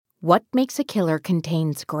What Makes a Killer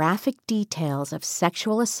contains graphic details of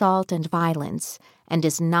sexual assault and violence and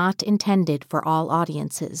is not intended for all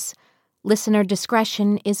audiences. Listener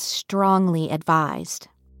discretion is strongly advised.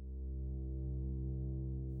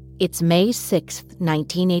 It's May 6,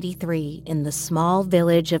 1983, in the small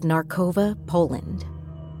village of Narkowa, Poland.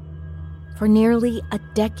 For nearly a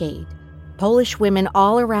decade, Polish women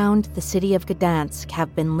all around the city of Gdansk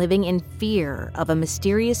have been living in fear of a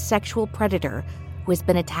mysterious sexual predator who has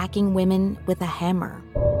been attacking women with a hammer.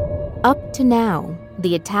 Up to now,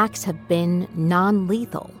 the attacks have been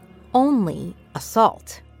non-lethal, only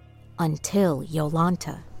assault, until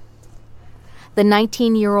Jolanta. The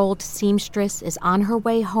 19-year-old seamstress is on her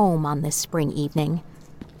way home on this spring evening,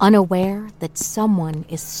 unaware that someone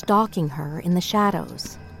is stalking her in the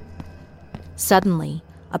shadows. Suddenly,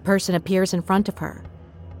 a person appears in front of her.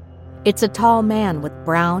 It's a tall man with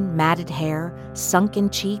brown, matted hair, sunken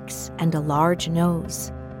cheeks, and a large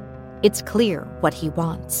nose. It's clear what he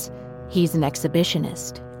wants. He's an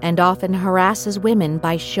exhibitionist and often harasses women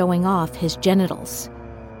by showing off his genitals.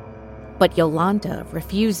 But Jolanta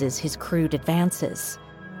refuses his crude advances,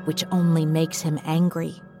 which only makes him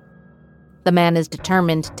angry. The man is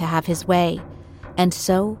determined to have his way, and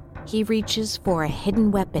so he reaches for a hidden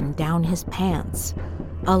weapon down his pants,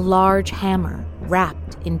 a large hammer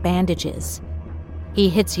wrapped in bandages. He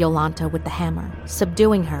hits Jolanta with the hammer,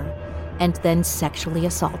 subduing her, and then sexually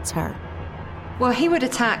assaults her. Well, he would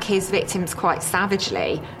attack his victims quite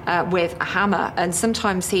savagely with a hammer, and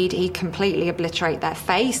sometimes he'd completely obliterate their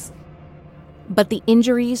face. But the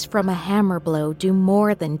injuries from a hammer blow do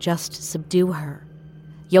more than just subdue her.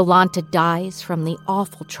 Jolanta dies from the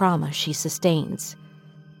awful trauma she sustains.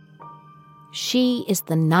 She is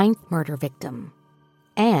the 9th murder victim,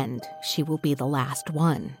 and she will be the last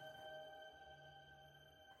one.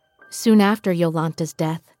 Soon after Jolanta's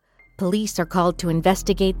death, police are called to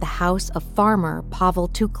investigate the house of farmer Pawel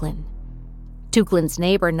Tuchlin. Tuchlin's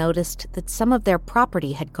neighbor noticed that some of their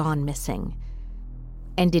property had gone missing,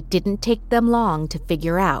 and it didn't take them long to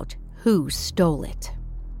figure out who stole it.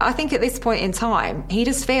 I think at this point in time, he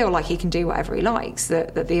does feel like he can do whatever he likes,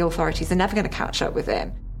 that the authorities are never going to catch up with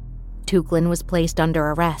him. Tuchlin was placed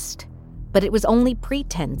under arrest, but it was only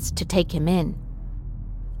pretense to take him in.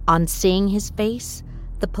 On seeing his face,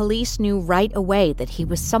 the police knew right away that he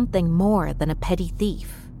was something more than a petty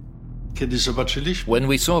thief. When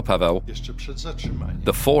we saw Pawel,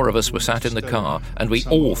 the 4 of us were sat in the car, and we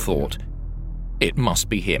all thought, it must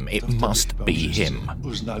be him, it must be him.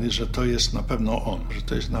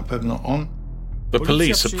 The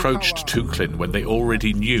police approached Tuchlin when they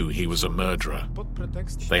already knew he was a murderer.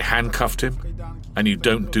 They handcuffed him, and you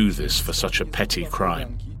don't do this for such a petty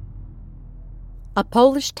crime. A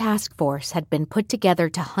Polish task force had been put together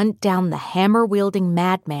to hunt down the hammer-wielding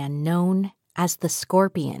madman known as the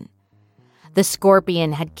Scorpion. The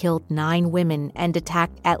Scorpion had killed 9 women and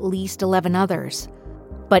attacked at least 11 others.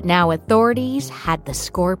 But now authorities had the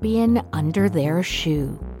Scorpion under their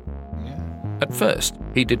shoe. At first,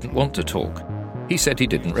 he didn't want to talk. He said he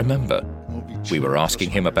didn't remember. We were asking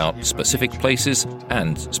him about specific places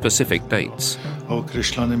and specific dates. And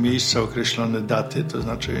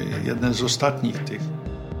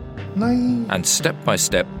step by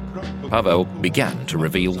step, Pawel began to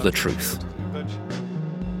reveal the truth.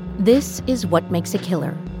 This is What Makes a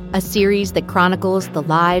Killer, a series that chronicles the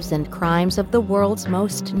lives and crimes of the world's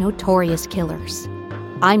most notorious killers.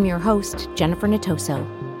 I'm your host, Jennifer Natoso.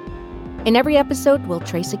 In every episode, we'll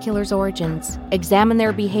trace a killer's origins, examine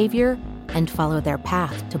their behavior, and follow their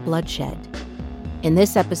path to bloodshed. In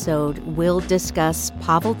this episode, we'll discuss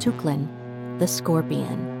Pawel Tuchlin, the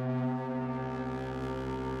Scorpion.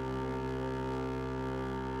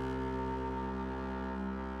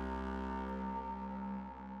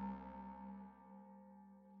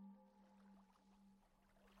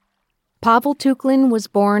 Pawel Tuchlin was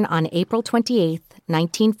born on April 28,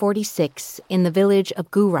 1946, in the village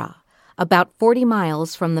of Góra, about 40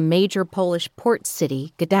 miles from the major Polish port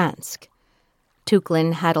city, Gdansk.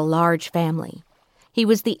 Tuchlin had a large family. He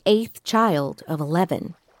was the 8th child of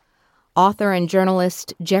 11. Author and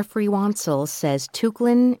journalist Jeffrey Wansel says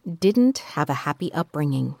Tuchlin didn't have a happy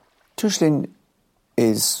upbringing. Tuchlin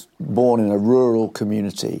is born in a rural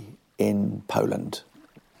community in Poland,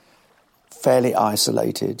 fairly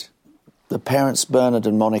isolated. The parents, Bernard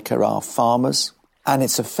and Monica, are farmers, and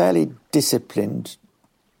it's a fairly disciplined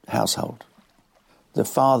household. The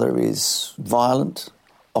father is violent,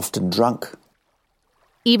 often drunk.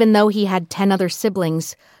 Even though he had 10 other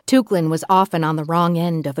siblings, Tuchlin was often on the wrong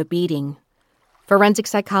end of a beating. Forensic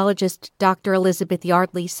psychologist Dr. Elizabeth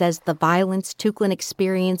Yardley says the violence Tuchlin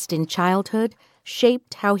experienced in childhood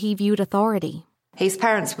shaped how he viewed authority. His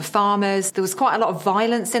parents were farmers. There was quite a lot of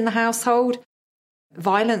violence in the household.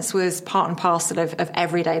 Violence was part and parcel of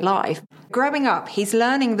everyday life. Growing up, he's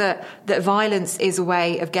learning that violence is a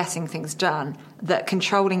way of getting things done, that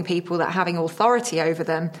controlling people, that having authority over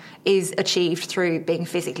them is achieved through being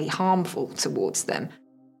physically harmful towards them.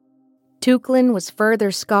 Tuchlin was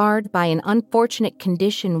further scarred by an unfortunate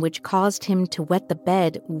condition which caused him to wet the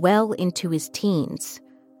bed well into his teens.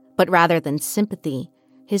 But rather than sympathy,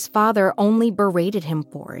 his father only berated him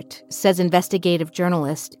for it, says investigative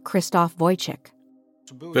journalist Krzysztof Wojcik.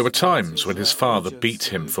 There were times when his father beat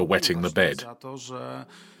him for wetting the bed.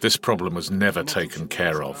 This problem was never taken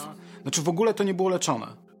care of.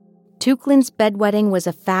 Tuchlin's bedwetting was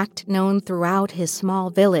a fact known throughout his small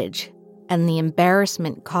village, and the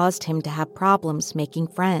embarrassment caused him to have problems making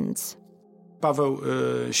friends. Pawel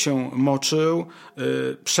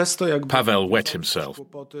wet himself.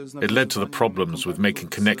 It led to the problems with making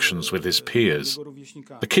connections with his peers.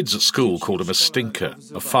 The kids at school called him a stinker,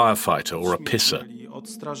 a firefighter, or a pisser.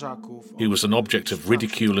 He was an object of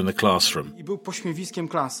ridicule in the classroom.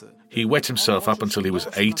 He wet himself up until he was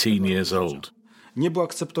 18 years old. He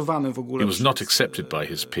was not accepted by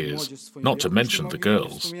his peers, not to mention the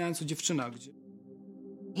girls.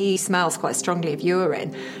 He smells quite strongly of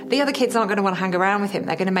urine. The other kids aren't going to want to hang around with him.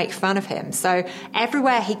 They're going to make fun of him. So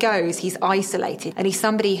everywhere he goes, he's isolated, and he's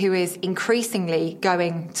somebody who is increasingly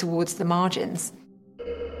going towards the margins.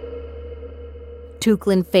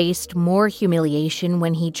 Tuchlin faced more humiliation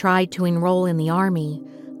when he tried to enroll in the army,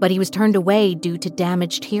 but he was turned away due to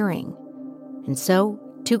damaged hearing. And so,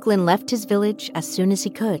 Tuchlin left his village as soon as he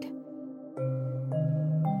could.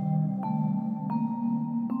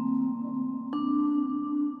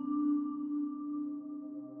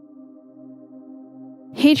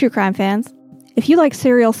 Hey, true crime fans. If you like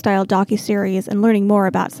serial-style docuseries and learning more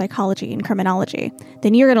about psychology and criminology,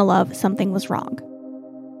 then you're going to love Something Was Wrong.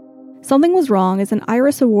 Something Was Wrong is an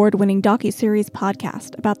Iris Award-winning docuseries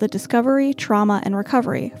podcast about the discovery, trauma, and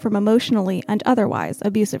recovery from emotionally and otherwise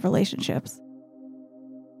abusive relationships.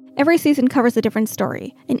 Every season covers a different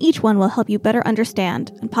story, and each one will help you better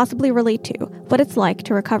understand and possibly relate to what it's like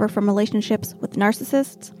to recover from relationships with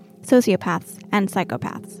narcissists, sociopaths, and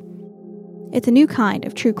psychopaths. It's a new kind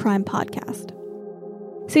of true crime podcast.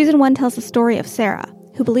 Season 1 tells the story of Sarah,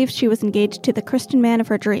 who believes she was engaged to the Christian man of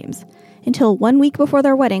her dreams, until 1 week before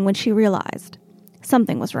their wedding when she realized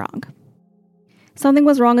something was wrong. Something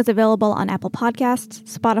Was Wrong is available on Apple Podcasts,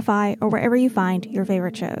 Spotify, or wherever you find your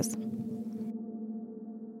favorite shows.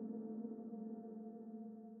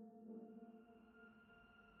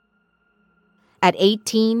 At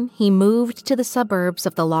 18, he moved to the suburbs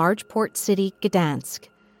of the large port city Gdansk.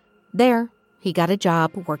 There, he got a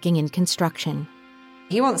job working in construction.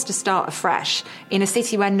 He wants to start afresh in a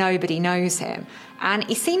city where nobody knows him. And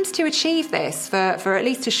he seems to achieve this for at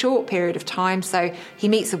least a short period of time. So he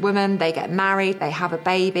meets a woman, they get married, they have a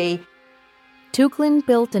baby. Tuchlin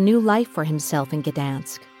built a new life for himself in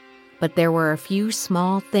Gdansk. But there were a few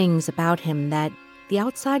small things about him that the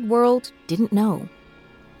outside world didn't know.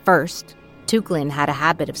 First, Tuchlin had a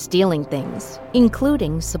habit of stealing things,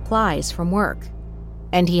 including supplies from work.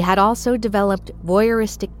 And he had also developed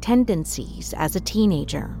voyeuristic tendencies as a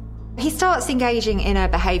teenager. He starts engaging in a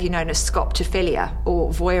behaviour known as scoptophilia, or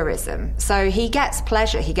voyeurism. So he gets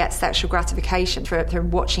pleasure, he gets sexual gratification through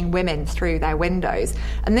watching women through their windows,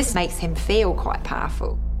 and this makes him feel quite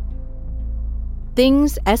powerful.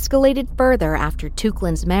 Things escalated further after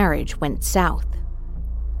Tuchlin's marriage went south.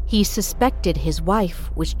 He suspected his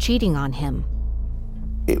wife was cheating on him.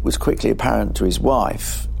 It was quickly apparent to his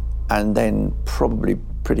wife, and then probably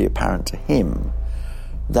pretty apparent to him,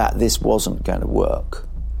 that this wasn't going to work.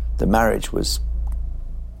 The marriage was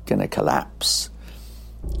going to collapse.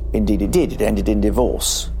 Indeed it did. It ended in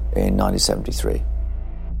divorce in 1973.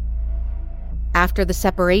 After the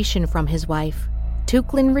separation from his wife,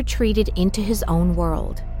 Tuchlin retreated into his own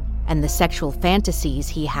world, and the sexual fantasies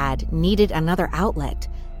he had needed another outlet,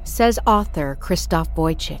 says author Krzysztof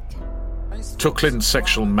Wojcik. Tuchlin's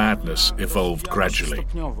sexual madness evolved gradually.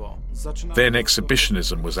 Then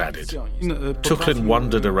exhibitionism was added. Tuchlin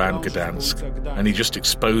wandered around Gdansk, and he just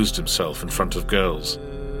exposed himself in front of girls.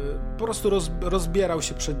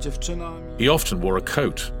 He often wore a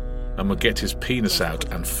coat and would get his penis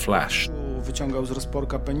out and flash.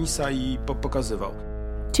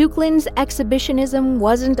 Tuchlin's exhibitionism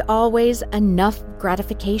wasn't always enough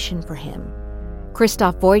gratification for him.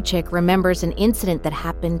 Krzysztof Wojcik remembers an incident that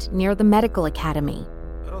happened near the medical academy.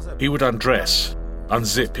 He would undress,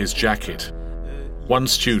 unzip his jacket. One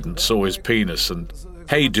student saw his penis and,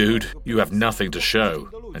 "Hey dude, you have nothing to show,"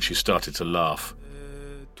 and she started to laugh.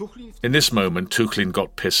 In this moment, Tuchlin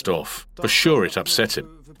got pissed off. For sure it upset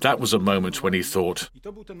him. That was a moment when he thought,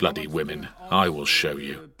 bloody women, I will show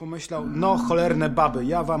you.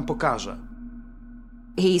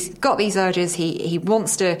 He's got these urges, he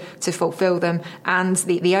wants to fulfill them, and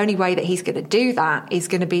the only way that he's going to do that is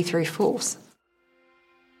going to be through force.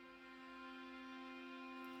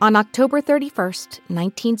 On October 31st,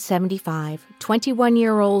 1975,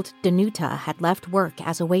 21-year-old Danuta had left work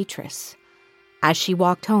as a waitress. As she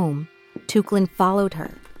walked home, Tuchlin followed her,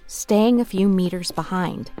 staying a few meters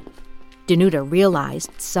behind. Danuta realized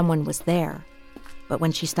someone was there, but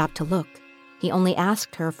when she stopped to look, he only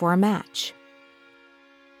asked her for a match.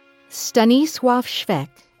 Stanisław Szwek,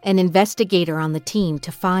 an investigator on the team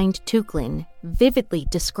to find Tuchlin, vividly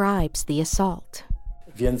describes the assault.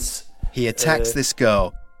 He attacks this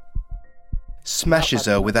girl, smashes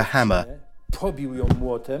her with a hammer,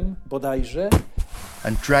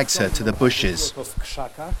 and drags her to the bushes.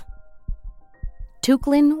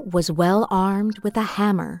 Tuchlin was well armed with a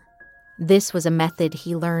hammer. This was a method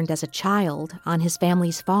he learned as a child on his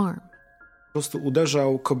family's farm. He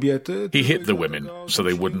hit the women so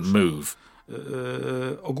they wouldn't move.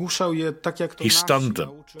 He stunned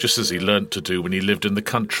them, just as he learnt to do when he lived in the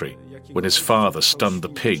country, when his father stunned the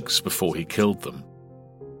pigs before he killed them.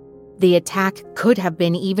 The attack could have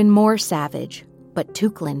been even more savage, but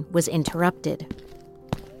Tuchlin was interrupted.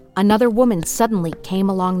 Another woman suddenly came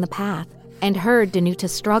along the path and heard Danuta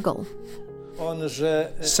struggle.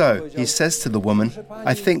 So he says to the woman,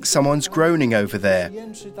 I think someone's groaning over there.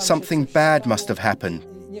 Something bad must have happened.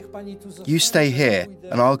 You stay here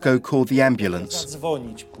and I'll go call the ambulance.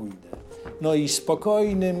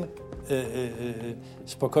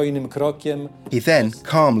 He then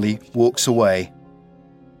calmly walks away.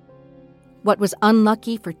 What was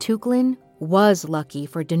unlucky for Tuchlin was lucky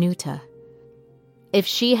for Danuta. If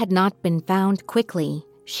she had not been found quickly,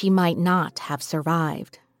 she might not have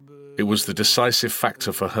survived. It was the decisive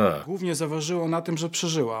factor for her.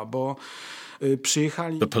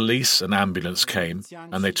 The police and ambulance came,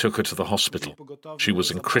 and they took her to the hospital. She was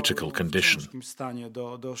in critical condition.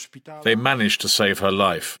 They managed to save her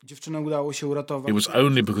life. It was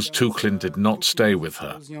only because Tuchlin did not stay with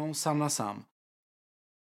her.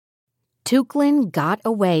 Tuchlin got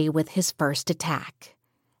away with his first attack.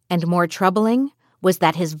 And more troubling was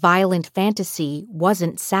that his violent fantasy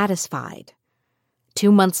wasn't satisfied.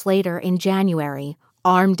 2 months later, in January,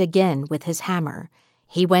 armed again with his hammer,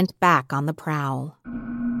 he went back on the prowl.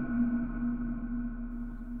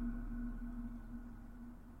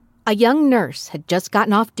 A young nurse had just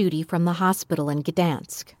gotten off duty from the hospital in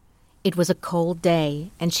Gdansk. It was a cold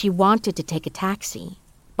day, and she wanted to take a taxi,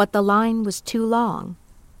 but the line was too long,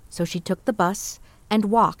 so she took the bus and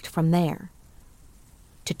walked from there.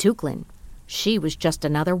 To Tuchlin, she was just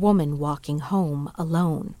another woman walking home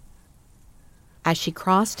alone. As she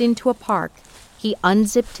crossed into a park, he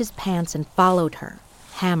unzipped his pants and followed her,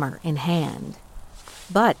 hammer in hand.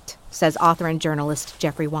 But, says author and journalist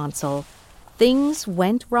Jeffrey Wansel, things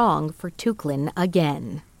went wrong for Tuchlin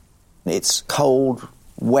again. It's cold,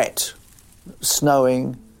 wet,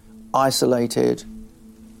 snowing, isolated,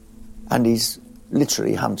 and he's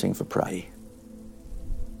literally hunting for prey.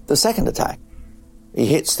 The second attack, he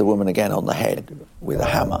hits the woman again on the head with a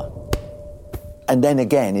hammer, and then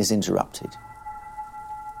again is interrupted.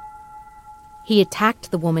 He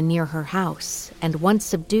attacked the woman near her house and, once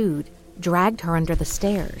subdued, dragged her under the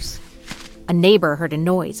stairs. A neighbor heard a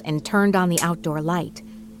noise and turned on the outdoor light,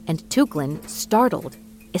 and Tuchlin, startled,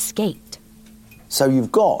 escaped. So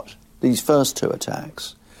you've got these first two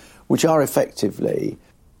attacks, which are effectively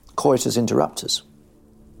coitus interrupters.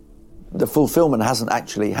 The fulfillment hasn't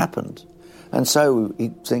actually happened, and so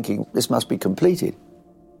he's thinking, this must be completed.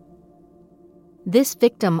 This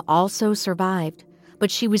victim also survived,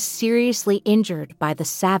 but she was seriously injured by the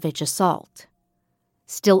savage assault.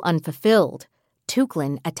 Still unfulfilled,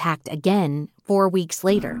 Tuchlin attacked again 4 weeks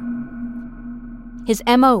later. His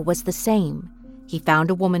MO was the same. He found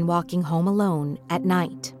a woman walking home alone at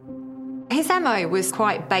night. His MO was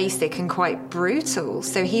quite basic and quite brutal.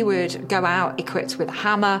 So he would go out equipped with a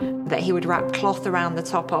hammer that he would wrap cloth around the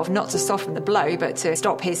top of, not to soften the blow, but to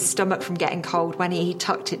stop his stomach from getting cold when he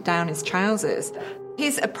tucked it down his trousers.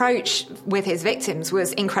 His approach with his victims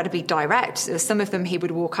was incredibly direct. Some of them he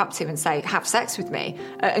would walk up to and say, have sex with me.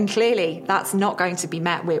 And clearly that's not going to be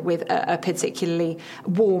met with a particularly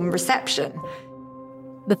warm reception.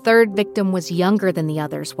 The third victim was younger than the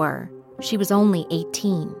others were. She was only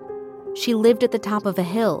 18. She lived at the top of a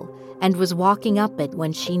hill and was walking up it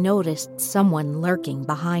when she noticed someone lurking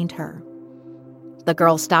behind her. The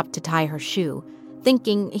girl stopped to tie her shoe,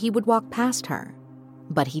 thinking he would walk past her.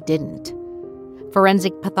 But he didn't.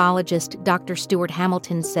 Forensic pathologist Dr. Stuart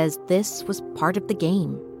Hamilton says this was part of the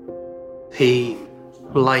game. He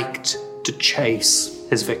liked to chase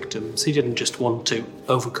his victims. He didn't just want to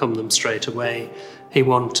overcome them straight away. He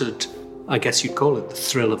wanted, I guess you'd call it, the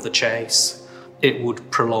thrill of the chase. It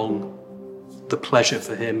would prolong the pleasure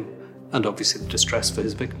for him and obviously the distress for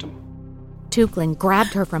his victim. Tuchlin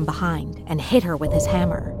grabbed her from behind and hit her with his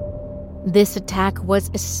hammer. This attack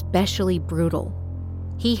was especially brutal.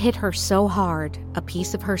 He hit her so hard, a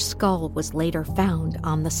piece of her skull was later found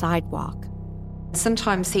on the sidewalk.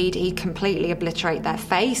 Sometimes he'd completely obliterate their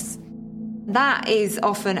face. That is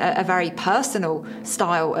often a very personal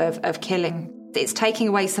style of killing. It's taking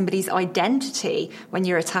away somebody's identity when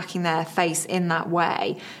you're attacking their face in that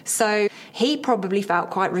way. So he probably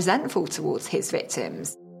felt quite resentful towards his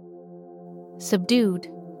victims. Subdued,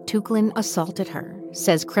 Tuchlin assaulted her,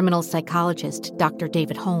 says criminal psychologist Dr.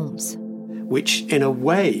 David Holmes. Which, in a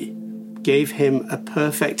way, gave him a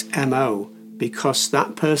perfect MO, because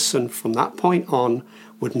that person from that point on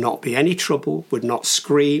would not be any trouble, would not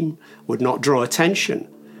scream, would not draw attention,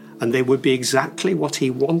 and they would be exactly what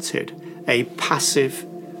he wanted, a passive,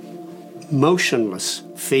 motionless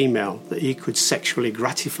female that he could sexually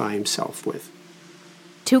gratify himself with.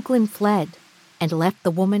 Tuchlin fled and left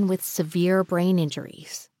the woman with severe brain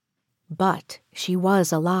injuries. But she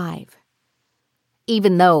was alive.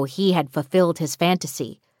 Even though he had fulfilled his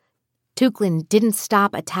fantasy, Tuchlin didn't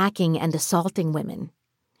stop attacking and assaulting women.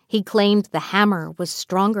 He claimed the hammer was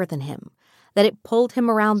stronger than him, that it pulled him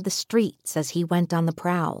around the streets as he went on the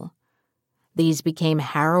prowl. These became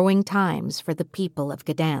harrowing times for the people of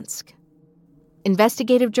Gdansk.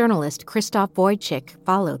 Investigative journalist Krzysztof Wojcik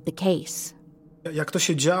followed the case.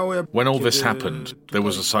 When all this happened, there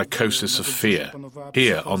was a psychosis of fear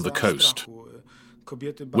here on the coast.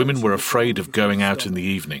 Women were afraid of going out in the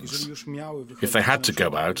evenings. If they had to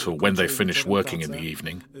go out, or when they finished working in the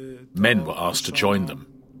evening, men were asked to join them,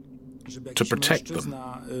 to protect them.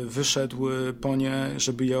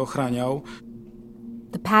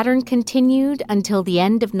 The pattern continued until the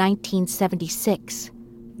end of 1976.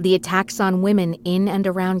 The attacks on women in and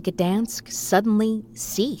around Gdansk suddenly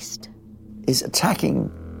ceased. His attacking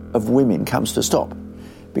of women comes to a stop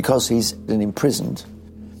because he's been imprisoned.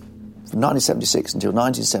 From 1976 until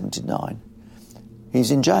 1979,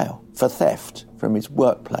 he's in jail for theft from his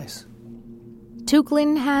workplace.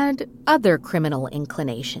 Tuchlin had other criminal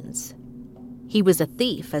inclinations. He was a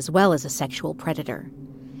thief as well as a sexual predator.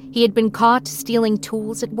 He had been caught stealing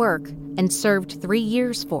tools at work and served 3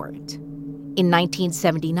 years for it. In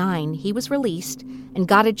 1979, he was released and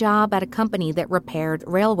got a job at a company that repaired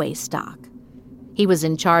railway stock. He was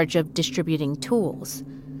in charge of distributing tools,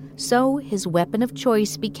 so his weapon of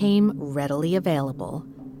choice became readily available.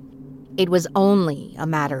 It was only a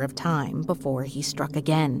matter of time before he struck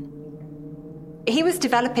again. He was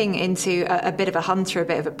developing into a bit of a hunter, a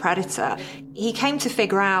bit of a predator. He came to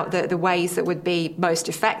figure out the ways that would be most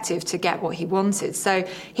effective to get what he wanted. So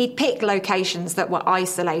he'd pick locations that were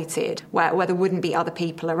isolated, where there wouldn't be other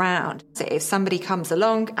people around. So if somebody comes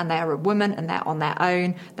along and they're a woman and they're on their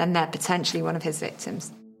own, then they're potentially one of his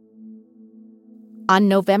victims. On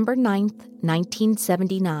November 9th,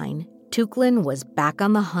 1979, Tuchlin was back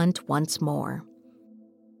on the hunt once more.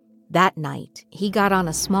 That night, he got on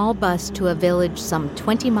a small bus to a village some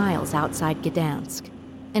 20 miles outside Gdansk,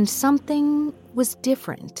 and something was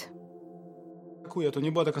different.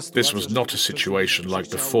 This was not a situation like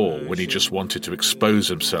before when he just wanted to expose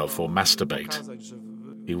himself or masturbate.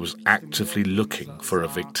 He was actively looking for a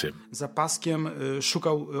victim.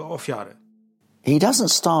 He doesn't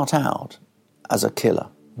start out as a killer,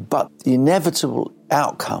 but the inevitable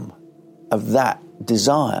outcome of that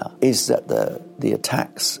desire is that the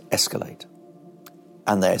attacks escalate.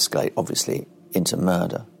 And they escalate, obviously, into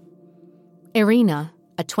murder. Irina,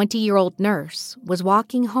 a 20-year-old nurse, was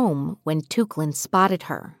walking home when Tuchlin spotted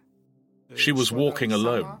her. She was walking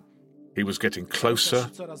alone. He was getting closer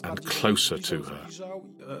and closer to her.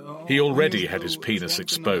 He already had his penis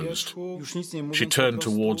exposed. She turned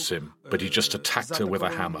towards him, but he just attacked her with a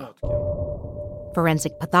hammer.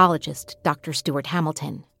 Forensic pathologist Dr. Stuart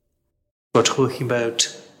Hamilton. We're talking about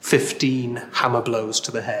 15 hammer blows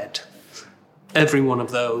to the head. Every one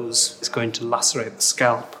of those is going to lacerate the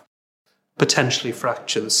scalp, potentially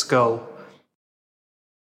fracture the skull.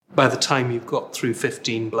 By the time you've got through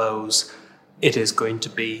 15 blows, it is going to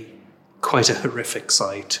be quite a horrific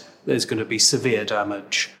sight. There's going to be severe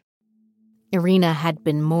damage. Irina had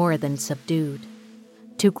been more than subdued.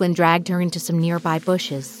 Tuchlin dragged her into some nearby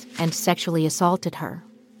bushes and sexually assaulted her.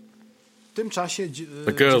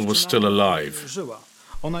 The girl was still alive.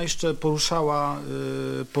 She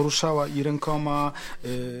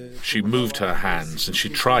moved her hands and she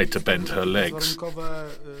tried to bend her legs.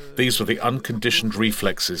 These were the unconditioned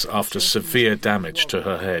reflexes after severe damage to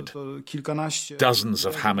her head. Dozens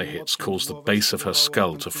of hammer hits caused the base of her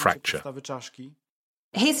skull to fracture.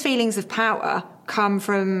 His feelings of power come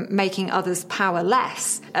from making others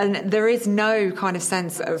powerless, and there is no kind of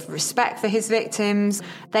sense of respect for his victims.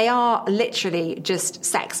 They are literally just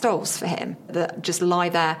sex dolls for him that just lie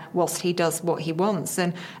there whilst he does what he wants,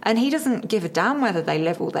 and he doesn't give a damn whether they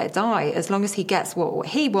live or they die. As long as he gets what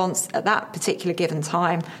he wants at that particular given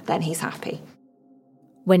time, then he's happy.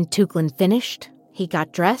 When Tuchlin finished, he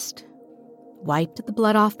got dressed, wiped the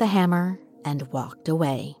blood off the hammer, and walked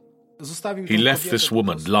away. He left this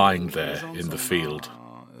woman lying there in the field.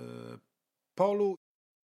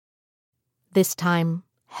 This time,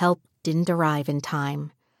 help didn't arrive in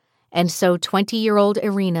time, and so 20-year-old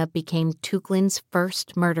Irina became Tuchlin's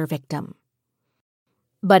first murder victim.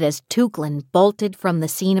 But as Tuchlin bolted from the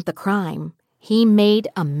scene of the crime, he made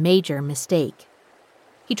a major mistake.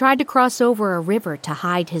 He tried to cross over a river to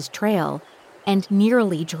hide his trail and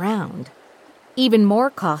nearly drowned. Even more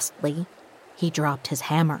costly, he dropped his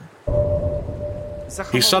hammer.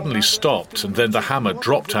 He suddenly stopped, and then the hammer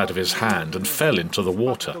dropped out of his hand and fell into the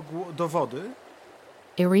water.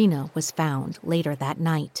 Irina was found later that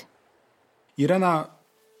night. Irena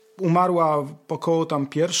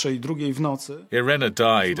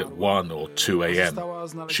died at 1 or 2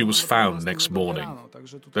 a.m. She was found next morning.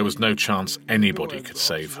 There was no chance anybody could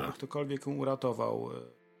save her.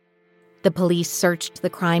 The police searched the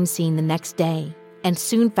crime scene the next day and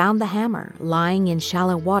soon found the hammer lying in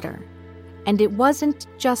shallow water. And it wasn't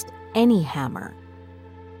just any hammer.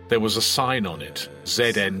 There was a sign on it,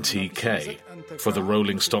 ZNTK, for the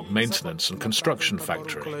Rolling Stock Maintenance and Construction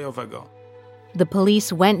Factory. The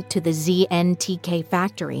police went to the ZNTK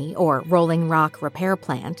factory, or Rolling Rock Repair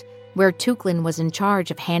Plant, where Tuchlin was in charge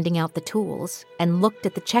of handing out the tools, and looked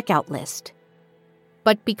at the checkout list.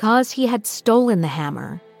 But because he had stolen the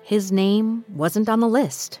hammer, his name wasn't on the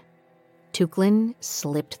list. Tuchlin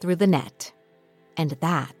slipped through the net, and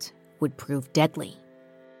that would prove deadly.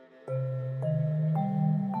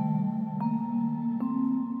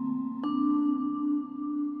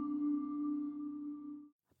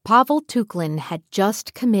 Pawel Tuchlin had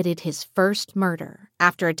just committed his first murder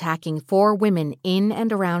after attacking 4 women in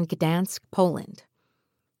and around Gdansk, Poland.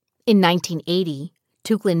 In 1980,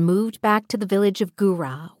 Tuchlin moved back to the village of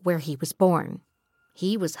Góra, where he was born.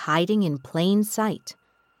 He was hiding in plain sight.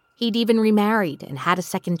 He'd even remarried and had a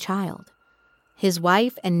second child. His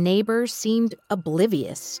wife and neighbors seemed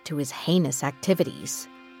oblivious to his heinous activities.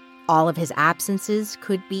 All of his absences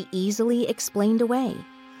could be easily explained away.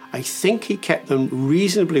 I think he kept them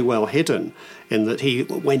reasonably well hidden in that he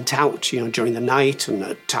went out, during the night and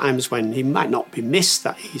at times when he might not be missed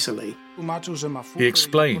that easily. He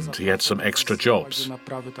explained he had some extra jobs.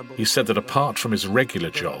 He said that apart from his regular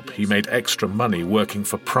job, he made extra money working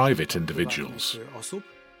for private individuals.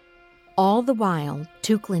 All the while,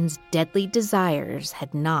 Tuchlin's deadly desires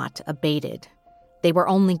had not abated. They were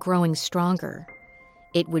only growing stronger.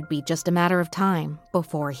 It would be just a matter of time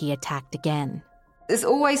before he attacked again. There's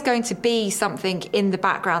always going to be something in the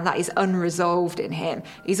background that is unresolved in him.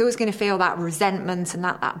 He's always going to feel that resentment and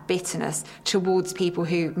that bitterness towards people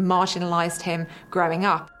who marginalised him growing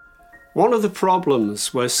up. One of the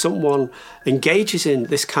problems where someone engages in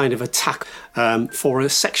this kind of attack for a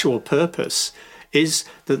sexual purpose is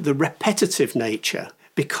that the repetitive nature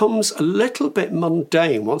becomes a little bit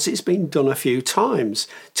mundane once it's been done a few times,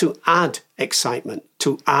 to add excitement,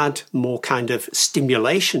 to add more kind of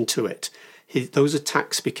stimulation to it. Those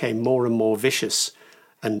attacks became more and more vicious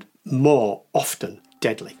and more often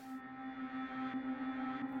deadly.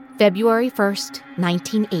 February 1st,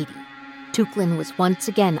 1980, Tuchlin was once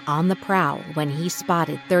again on the prowl when he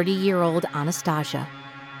spotted 30-year-old Anastasia.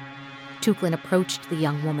 Tuchlin approached the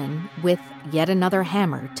young woman with yet another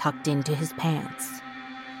hammer tucked into his pants.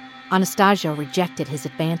 Anastasia rejected his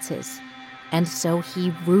advances, and so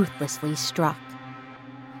he ruthlessly struck.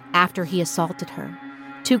 After he assaulted her,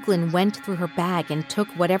 Tuchlin went through her bag and took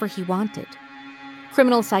whatever he wanted.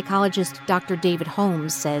 Criminal psychologist Dr. David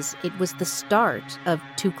Holmes says it was the start of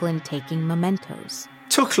Tuchlin taking mementos.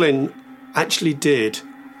 Tuchlin actually did,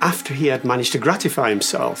 after he had managed to gratify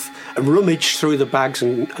himself and rummage through the bags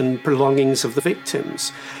and belongings of the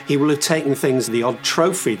victims, he will have taken things, the odd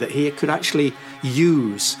trophy that he could actually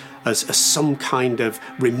use as some kind of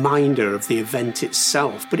reminder of the event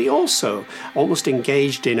itself. But he also almost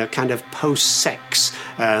engaged in a kind of post-sex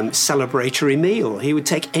celebratory meal. He would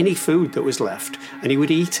take any food that was left and he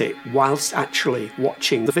would eat it whilst actually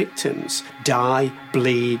watching the victims die,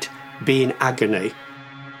 bleed, be in agony.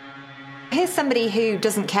 Here's somebody who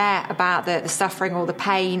doesn't care about the suffering or the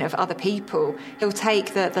pain of other people. He'll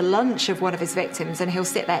take the lunch of one of his victims and he'll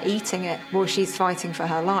sit there eating it while she's fighting for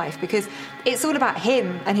her life, because it's all about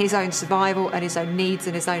him and his own survival and his own needs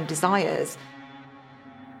and his own desires.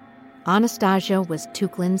 Anastasia was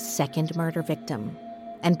Tuchlin's second murder victim,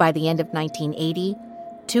 and by the end of 1980,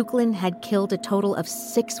 Tuchlin had killed a total of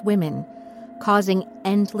 6 women, causing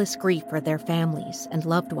endless grief for their families and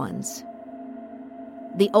loved ones.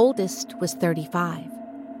 The oldest was 35,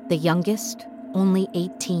 the youngest only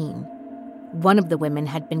 18. One of the women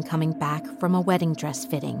had been coming back from a wedding dress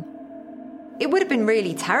fitting. It would have been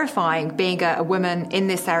really terrifying being a woman in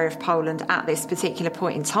this area of Poland at this particular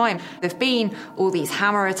point in time. There have been all these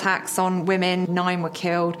hammer attacks on women, 9 were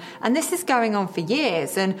killed, and this is going on for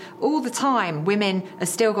years. And all the time, women have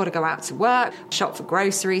still got to go out to work, shop for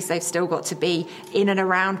groceries, they've still got to be in and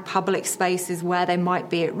around public spaces where they might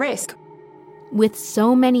be at risk. With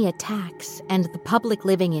so many attacks and the public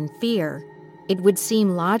living in fear, it would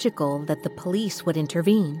seem logical that the police would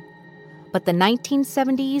intervene. But the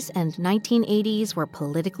 1970s and 1980s were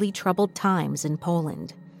politically troubled times in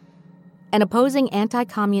Poland. An opposing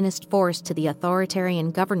anti-communist force to the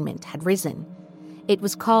authoritarian government had risen. It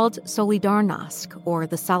was called Solidarność, or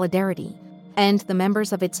the Solidarity, and the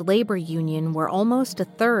members of its labor union were almost a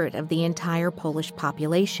third of the entire Polish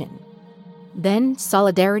population. Then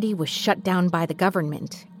Solidarity was shut down by the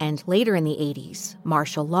government, and later in the 80s,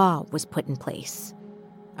 martial law was put in place.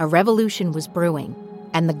 A revolution was brewing,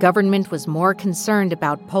 and the government was more concerned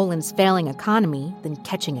about Poland's failing economy than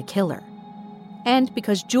catching a killer. And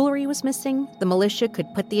because jewelry was missing, the militia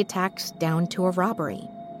could put the attacks down to a robbery.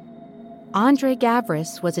 Andrzej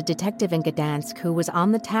Gawrys was a detective in Gdansk who was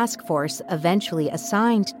on the task force eventually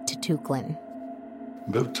assigned to Tuchlin.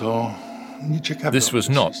 This was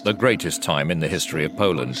not the greatest time in the history of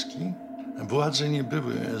Poland.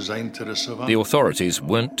 The authorities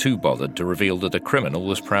weren't too bothered to reveal that a criminal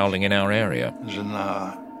was prowling in our area.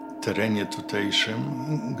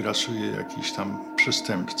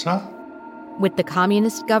 With the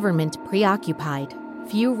communist government preoccupied,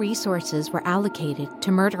 few resources were allocated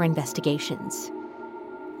to murder investigations.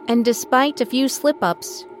 And despite a few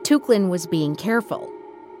slip-ups, Tuchlin was being careful.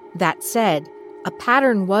 That said, a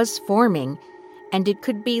pattern was forming, and it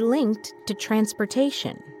could be linked to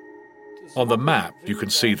transportation. On the map, you can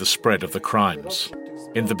see the spread of the crimes.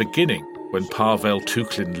 In the beginning, when Pawel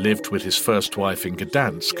Tuchlin lived with his first wife in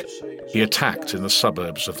Gdansk, he attacked in the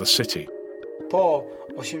suburbs of the city.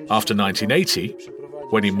 After 1980,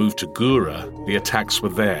 when he moved to Góra, the attacks were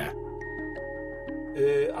there.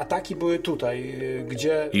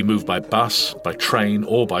 He moved by bus, by train,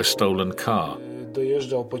 or by stolen car.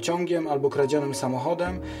 Dojeżdżał pociągiem albo kradzionym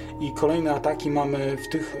samochodem i kolejne ataki mamy w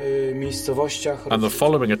tych miejscowościach. And the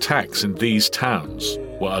following attacks in these towns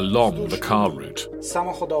were along the car route.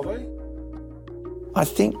 Samochodowej? I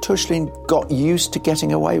think Tuchlin got used to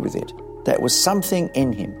getting away with it. There was something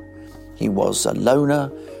in him. He was a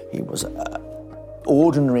loner, he was an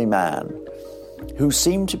ordinary man who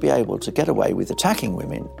seemed to be able to get away with attacking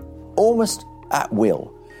women almost at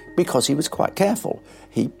will, because he was quite careful.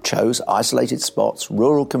 He chose isolated spots,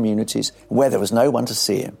 rural communities, where there was no one to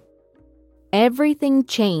see him. Everything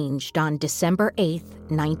changed on December 8th,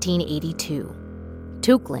 1982.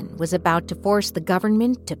 Tuchlin was about to force the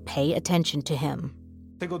government to pay attention to him.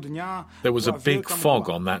 There was a big fog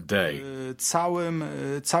on that day. The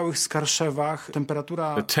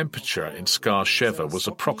temperature in Skarszewa was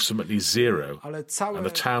approximately 0, and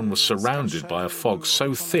the town was surrounded by a fog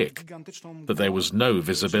so thick that there was no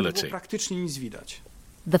visibility.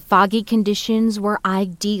 The foggy conditions were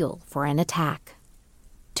ideal for an attack.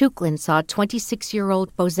 Tuchlin saw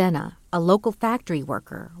 26-year-old Bozena, a local factory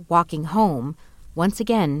worker, walking home, once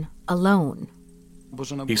again alone.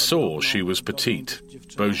 He saw she was petite.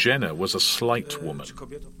 Bozena was a slight woman.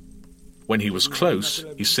 When he was close,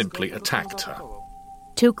 he simply attacked her.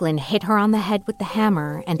 Tuchlin hit her on the head with the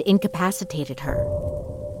hammer and incapacitated her.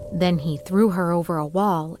 Then he threw her over a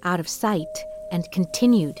wall out of sight and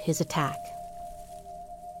continued his attack.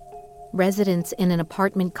 Residents in an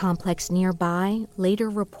apartment complex nearby later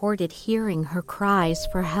reported hearing her cries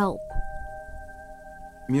for help.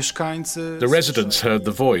 The residents heard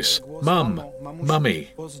the voice, "Mum,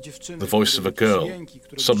 Mummy," the voice of a girl,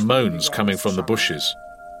 some moans coming from the bushes.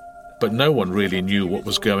 But no one really knew what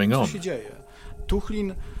was going on.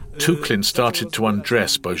 Tuchlin started to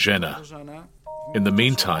undress Bożena. In the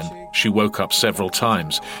meantime, she woke up several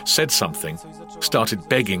times, said something, started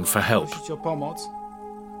begging for help.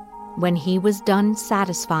 When he was done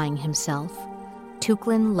satisfying himself,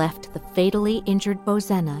 Tuchlin left the fatally injured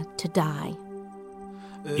Bożena to die.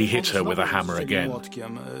 He hit her with a hammer again. After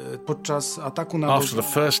the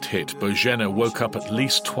first hit, Bożena woke up at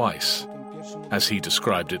least twice, as he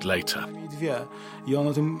described it later.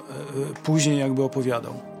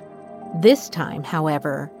 This time,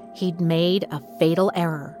 however, he'd made a fatal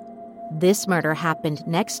error. This murder happened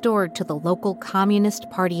next door to the local Communist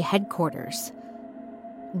Party headquarters.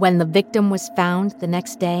 When the victim was found the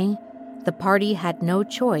next day, the party had no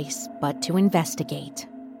choice but to investigate.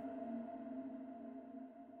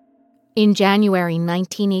 In January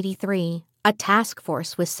 1983, a task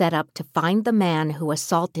force was set up to find the man who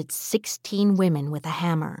assaulted 16 women with a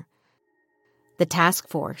hammer. The task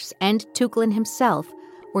force and Tuchlin himself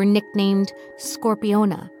were nicknamed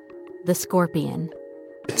Scorpiona, the Scorpion.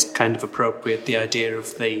 It's kind of appropriate, the idea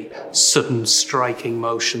of the sudden striking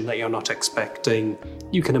motion that you're not expecting.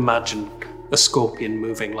 You can imagine a scorpion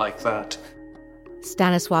moving like that.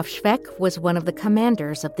 Stanisław Szwek was one of the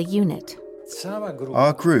commanders of the unit.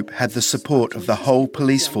 Our group had the support of the whole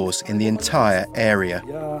police force in the entire area. In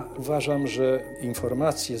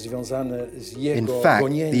fact,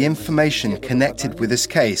 the information connected with this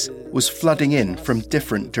case was flooding in from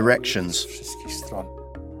different directions.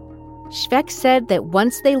 Szwek said that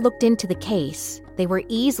once they looked into the case, they were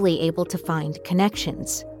easily able to find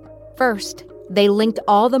connections. First, they linked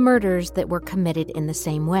all the murders that were committed in the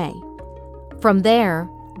same way. From there,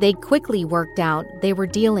 they quickly worked out they were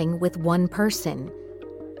dealing with one person,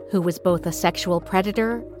 who was both a sexual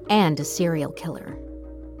predator and a serial killer.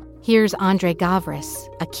 Here's Andrzej Gawrys,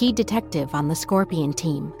 a key detective on the Scorpion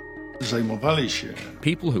team.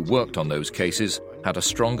 People who worked on those cases had a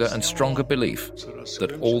stronger and stronger belief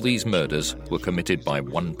that all these murders were committed by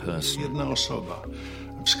one person.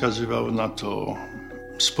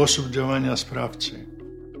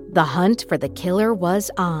 The hunt for the killer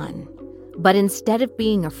was on. But instead of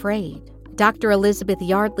being afraid, Dr. Elizabeth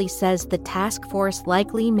Yardley says the task force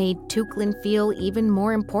likely made Tuchlin feel even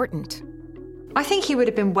more important. I think he would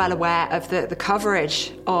have been well aware of the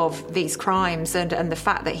coverage of these crimes and the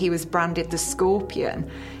fact that he was branded the Scorpion.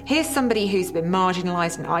 Here's somebody who's been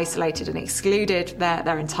marginalised and isolated and excluded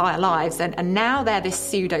their entire lives, and now they're this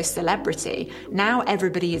pseudo-celebrity. Now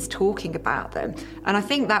everybody is talking about them. And I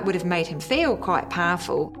think that would have made him feel quite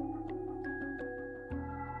powerful.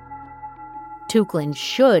 Tuchlin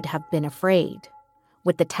should have been afraid.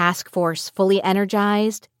 With the task force fully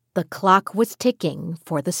energized, the clock was ticking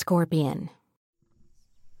for the Scorpion.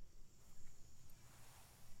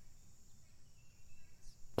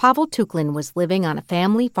 Pawel Tuchlin was living on a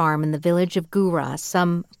family farm in the village of Góra,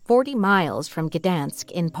 some 40 miles from Gdansk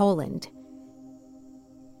in Poland.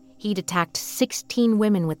 He'd attacked 16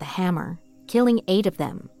 women with a hammer, killing 8 of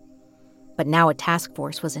them. But now a task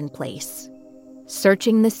force was in place,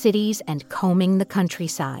 searching the cities and combing the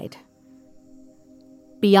countryside.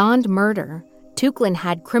 Beyond murder, Tuchlin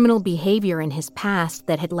had criminal behavior in his past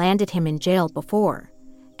that had landed him in jail before,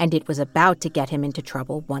 and it was about to get him into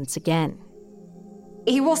trouble once again.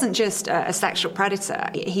 He wasn't just a sexual predator,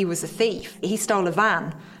 he was a thief. He stole a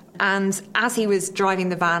van, and as he was driving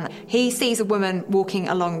the van, he sees a woman walking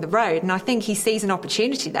along the road, and I think he sees an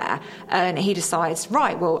opportunity there, and he decides,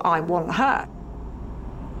 right, well, I want her.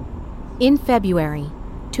 In February,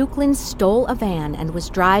 Tuchlin stole a van and was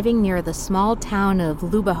driving near the small town of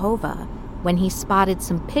Lubahova when he spotted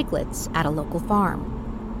some piglets at a local farm.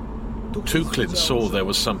 Tuchlin saw there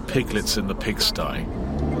was some piglets in the pigsty.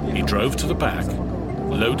 He drove to the back,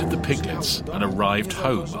 loaded the piglets, and arrived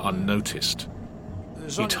home unnoticed.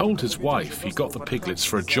 He told his wife he got the piglets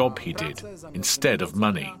for a job he did, instead of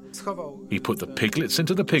money. He put the piglets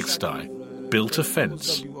into the pigsty, built a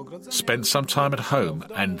fence, spent some time at home,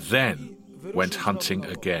 and then went hunting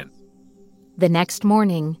again. The next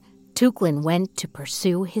morning, Tuchlin went to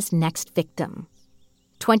pursue his next victim.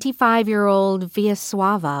 25-year-old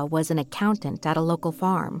Wiesława was an accountant at a local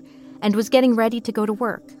farm and was getting ready to go to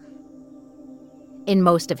work. In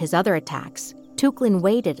most of his other attacks, Tuchlin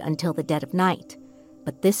waited until the dead of night,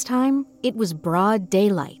 but this time it was broad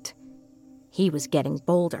daylight. He was getting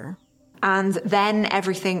bolder. And then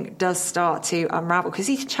everything does start to unravel because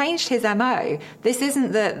he's changed his MO. This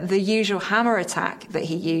isn't the usual hammer attack that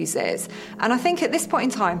he uses. And I think at this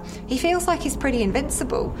point in time, he feels like he's pretty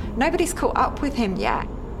invincible. Nobody's caught up with him yet.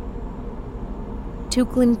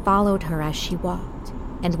 Tuchlin followed her as she walked,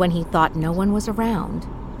 and when he thought no one was around,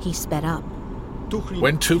 he sped up.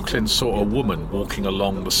 When Tuchlin saw a woman walking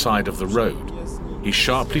along the side of the road, He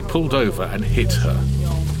sharply pulled over and hit her.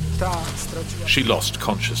 She lost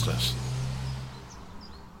consciousness.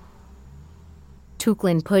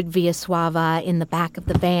 Tuchlin put Wiesława in the back of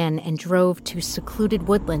the van and drove to secluded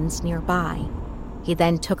woodlands nearby. He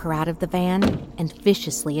then took her out of the van and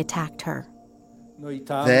viciously attacked her.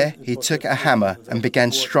 There, he took a hammer and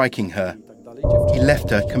began striking her. He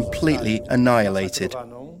left her completely annihilated.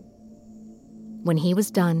 When he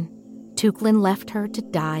was done, Tuchlin left her to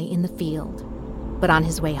die in the field. But on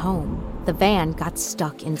his way home, the van got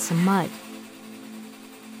stuck in some mud.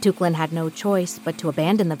 Tuchlin had no choice but to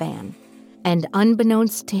abandon the van. And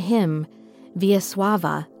unbeknownst to him,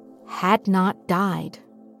 Wiesława had not died.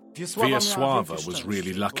 Wiesława was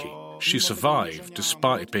really lucky. She survived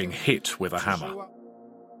despite being hit with a hammer.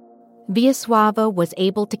 Wiesława was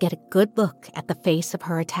able to get a good look at the face of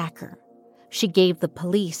her attacker. She gave the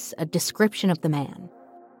police a description of the man.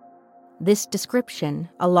 This description,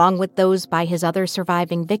 along with those by his other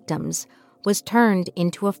surviving victims, was turned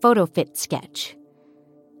into a photo fit sketch.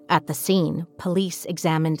 At the scene, police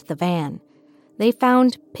examined the van. They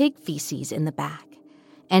found pig feces in the back,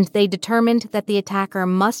 and they determined that the attacker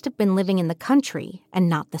must have been living in the country and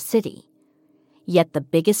not the city. Yet the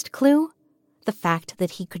biggest clue? The fact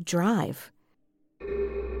that he could drive.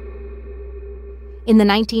 In the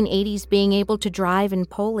 1980s, being able to drive in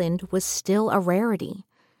Poland was still a rarity.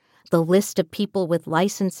 The list of people with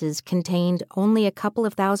licenses contained only a couple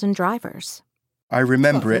of thousand drivers. I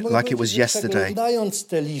remember it like it was yesterday.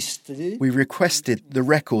 We requested the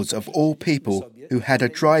records of all people who had a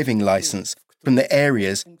driving license from the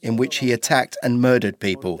areas in which he attacked and murdered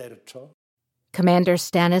people. Commander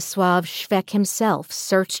Stanisław Szwek himself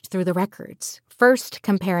searched through the records, first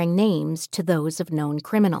comparing names to those of known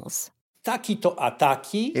criminals.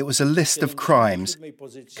 It was a list of crimes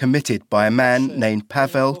committed by a man named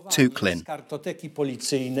Pawel Tuchlin.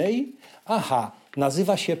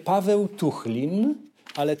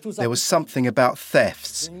 There was something about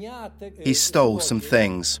thefts. He stole some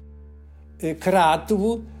things.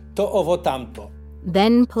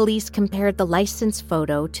 Then police compared the license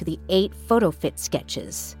photo to the 8 photo fit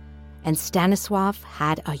sketches, and Stanisław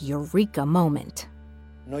had a eureka moment.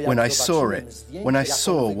 When I saw it, when I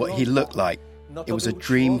saw what he looked like, it was a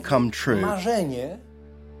dream come true. It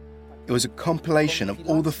was a compilation of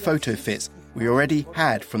all the photo fits we already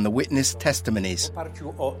had from the witness testimonies.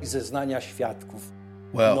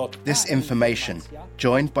 Well, this information,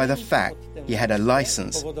 joined by the fact he had a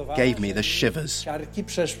license, gave me the shivers.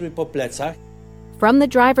 From the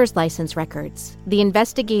driver's license records, the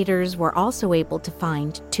investigators were also able to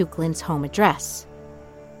find Tuchlin's home address.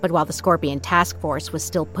 But while the Scorpion Task Force was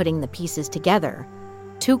still putting the pieces together,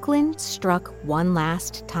 Tuchlin struck one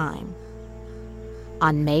last time.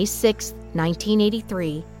 On May 6,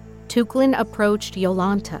 1983, Tuchlin approached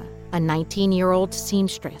Jolanta, a 19-year-old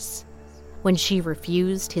seamstress. When she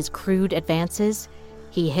refused his crude advances,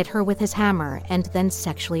 he hit her with his hammer and then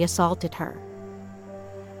sexually assaulted her.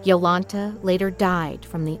 Jolanta later died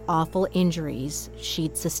from the awful injuries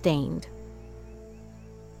she'd sustained.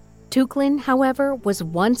 Tuchlin, however, was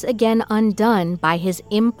once again undone by his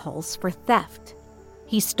impulse for theft.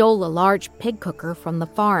 He stole a large pig cooker from the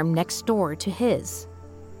farm next door to his.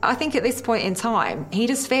 I think at this point in time, he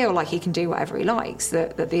does feel like he can do whatever he likes,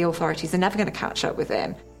 that the authorities are never going to catch up with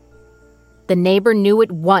him. The neighbor knew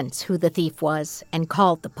at once who the thief was and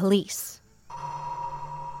called the police.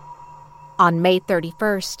 On May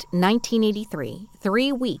 31st, 1983,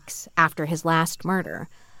 3 weeks after his last murder,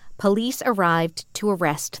 police arrived to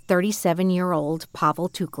arrest 37-year-old Pawel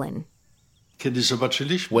Tuchlin.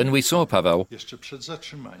 When we saw Pawel,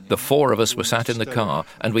 the 4 of us were sat in the car,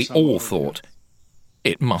 and we all thought,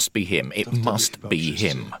 it must be him, it must be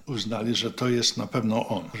him.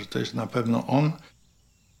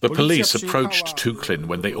 The police approached Tuchlin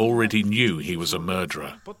when they already knew he was a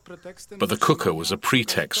murderer. But the cooker was a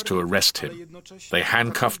pretext to arrest him. They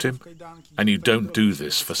handcuffed him, and you don't do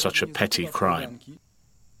this for such a petty crime.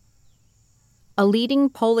 A leading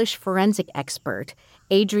Polish forensic expert,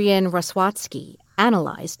 Adrian Rosławski,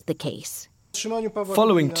 analyzed the case.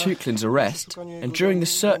 Following Tuchlin's arrest, and during the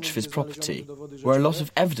search of his property, where a lot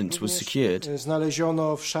of evidence was secured,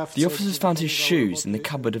 the officers found his shoes in the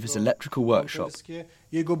cupboard of his electrical workshop.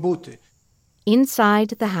 Inside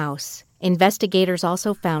the house, investigators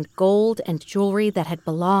also found gold and jewelry that had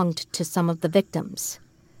belonged to some of the victims.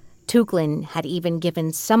 Tuchlin had even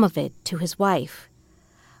given some of it to his wife.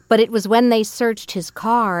 But it was when they searched his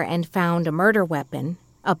car and found a murder weapon,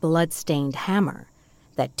 a blood-stained hammer,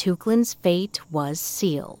 that Tuchlin's fate was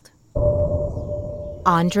sealed.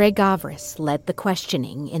 Andrzej Gawrys led the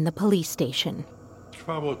questioning in the police station.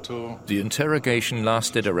 The interrogation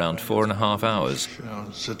lasted around 4.5 hours,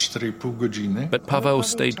 but Pawel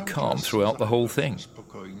stayed calm throughout the whole thing.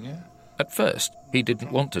 At first, he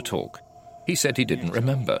didn't want to talk. He said he didn't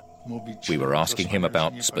remember. We were asking him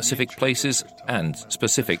about specific places and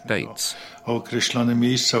specific dates. And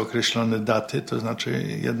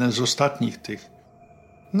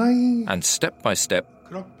step by step,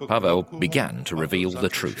 Pawel began to reveal the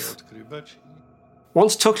truth.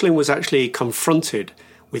 Once Tuchlin was actually confronted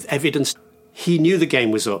with evidence, he knew the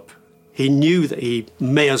game was up. He knew that he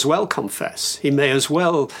may as well confess. He may as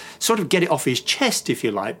well sort of get it off his chest, if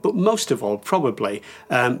you like, but most of all, probably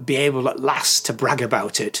be able at last to brag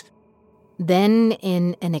about it. Then,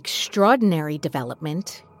 in an extraordinary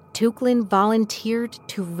development, Tuchlin volunteered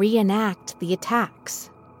to reenact the attacks.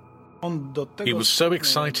 He was so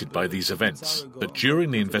excited by these events that during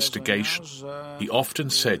the investigation, he often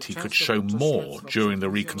said he could show more during the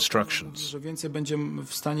reconstructions.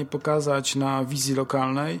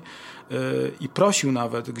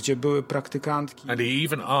 And he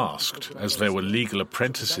even asked, as there were legal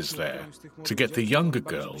apprentices there, to get the younger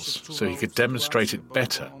girls so he could demonstrate it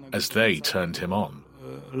better as they turned him on.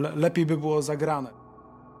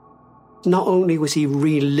 Not only was he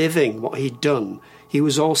reliving what he'd done, he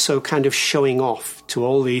was also kind of showing off to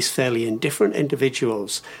all these fairly indifferent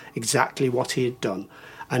individuals exactly what he had done.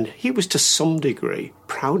 And he was to some degree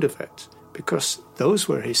proud of it, because those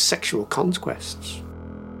were his sexual conquests.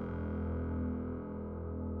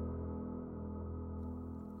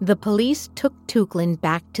 The police took Tuchlin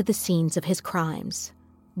back to the scenes of his crimes.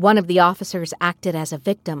 One of the officers acted as a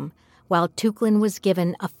victim, while Tuchlin was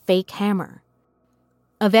given a fake hammer.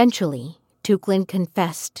 Eventually, Tuchlin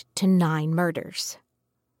confessed to 9 murders.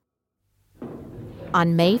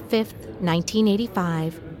 On May 5th,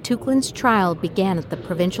 1985, Tuchlin's trial began at the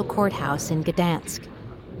provincial courthouse in Gdansk.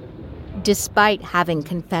 Despite having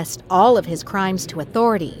confessed all of his crimes to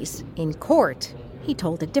authorities, in court, he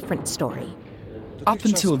told a different story. Up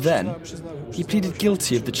until then, he pleaded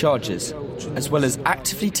guilty of the charges, as well as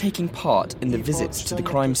actively taking part in the visits to the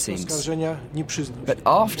crime scenes. But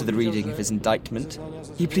after the reading of his indictment,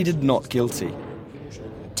 he pleaded not guilty.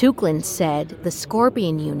 Tuchlin said the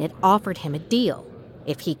Scorpion unit offered him a deal.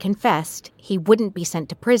 If he confessed, he wouldn't be sent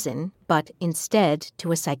to prison, but instead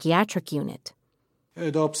to a psychiatric unit.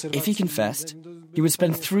 If he confessed, he would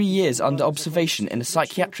spend 3 years under observation in a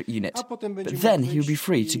psychiatric unit, but then he would be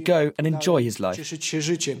free to go and enjoy his life.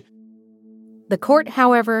 The court,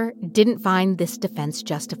 however, didn't find this defense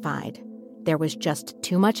justified. There was just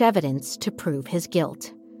too much evidence to prove his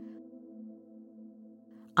guilt.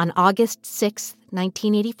 On August 6,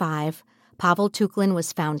 1985, Pawel Tuchlin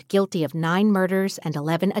was found guilty of 9 murders and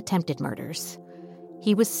 11 attempted murders.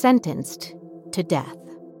 He was sentenced to death.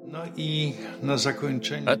 At the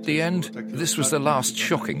end, this was the last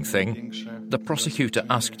shocking thing. The prosecutor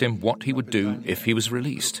asked him what he would do if he was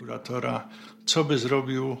released. Pawel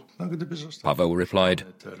replied,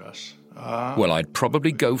 "Well, I'd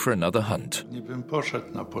probably go for another hunt."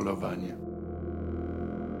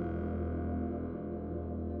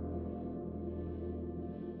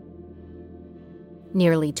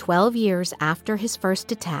 Nearly 12 years after his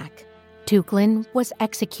first attack, Tuchlin was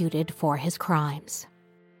executed for his crimes.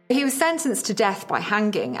 He was sentenced to death by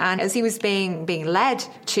hanging, and as he was being led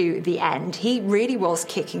to the end, he really was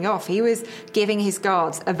kicking off. He was giving his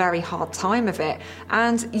guards a very hard time of it.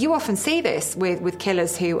 And you often see this with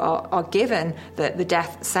killers who are given the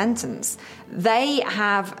death sentence. They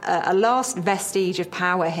have a last vestige of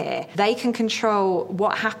power here. They can control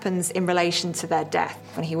what happens in relation to their death,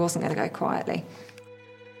 and he wasn't going to go quietly.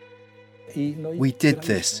 We did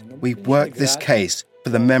this. We worked this case for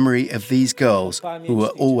the memory of these girls who were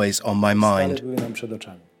always on my mind.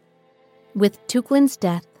 With Tuchlin's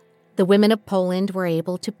death, the women of Poland were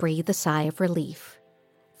able to breathe a sigh of relief.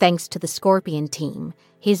 Thanks to the Scorpion team,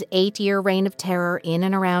 his 8-year reign of terror in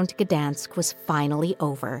and around Gdansk was finally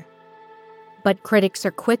over. But critics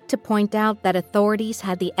are quick to point out that authorities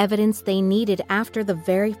had the evidence they needed after the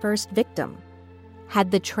very first victim. Had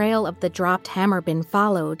the trail of the dropped hammer been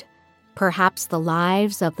followed, perhaps the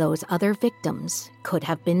lives of those other victims could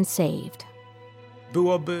have been saved.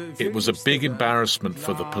 It was a big embarrassment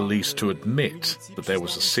for the police to admit that there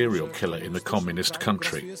was a serial killer in the communist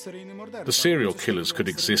country. The serial killers could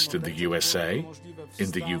exist in the USA,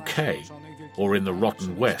 in the UK, or in the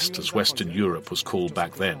rotten West, as Western Europe was called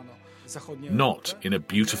back then. Not in a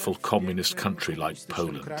beautiful communist country like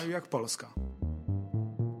Poland.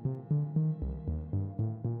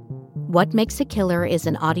 What Makes a Killer is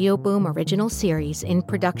an Audio Boom original series in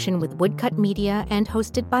production with Woodcut Media and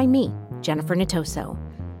hosted by me, Jennifer Natoso.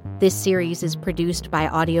 This series is produced by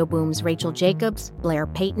Audioboom's Rachel Jacobs, Blair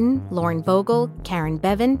Payton, Lauren Vogel, Karen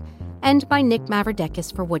Bevan, and by Nick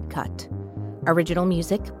Mavrodekis for Woodcut. Original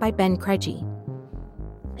music by Ben Craigie.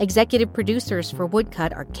 Executive producers for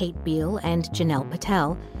Woodcut are Kate Beale and Janelle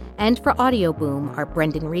Patel, and for Audioboom are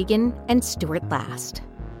Brendan Regan and Stuart Last.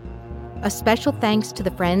 A special thanks to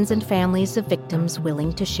the friends and families of victims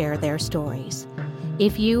willing to share their stories.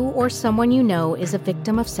 If you or someone you know is a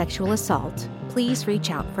victim of sexual assault, please reach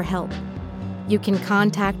out for help. You can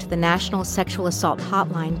contact the National Sexual Assault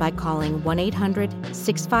Hotline by calling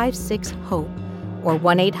 1-800-656-HOPE or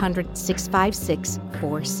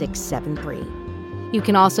 1-800-656-4673. You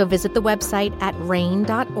can also visit the website at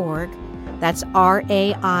rainn.org. That's RAINN.org.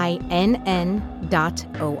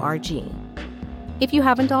 If you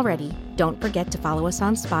haven't already, don't forget to follow us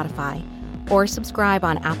on Spotify or subscribe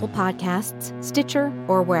on Apple Podcasts, Stitcher,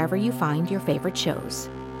 or wherever you find your favorite shows.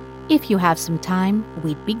 If you have some time,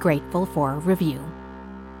 we'd be grateful for a review.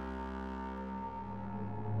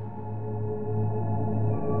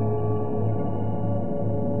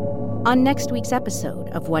 On next week's episode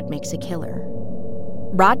of What Makes a Killer,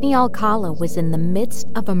 Rodney Alcala was in the midst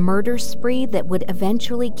of a murder spree that would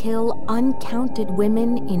eventually kill uncounted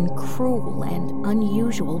women in cruel and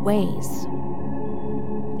unusual ways.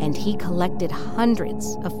 And he collected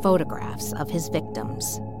hundreds of photographs of his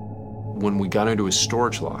victims. When we got into his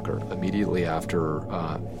storage locker, immediately after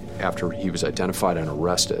he was identified and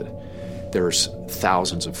arrested, there's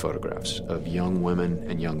thousands of photographs of young women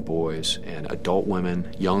and young boys and adult women,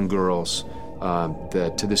 young girls,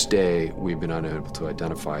 that to this day we've been unable to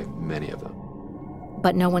identify many of them.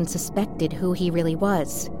 But no one suspected who he really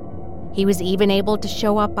was. He was even able to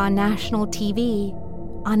show up on national TV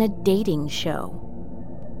on a dating show.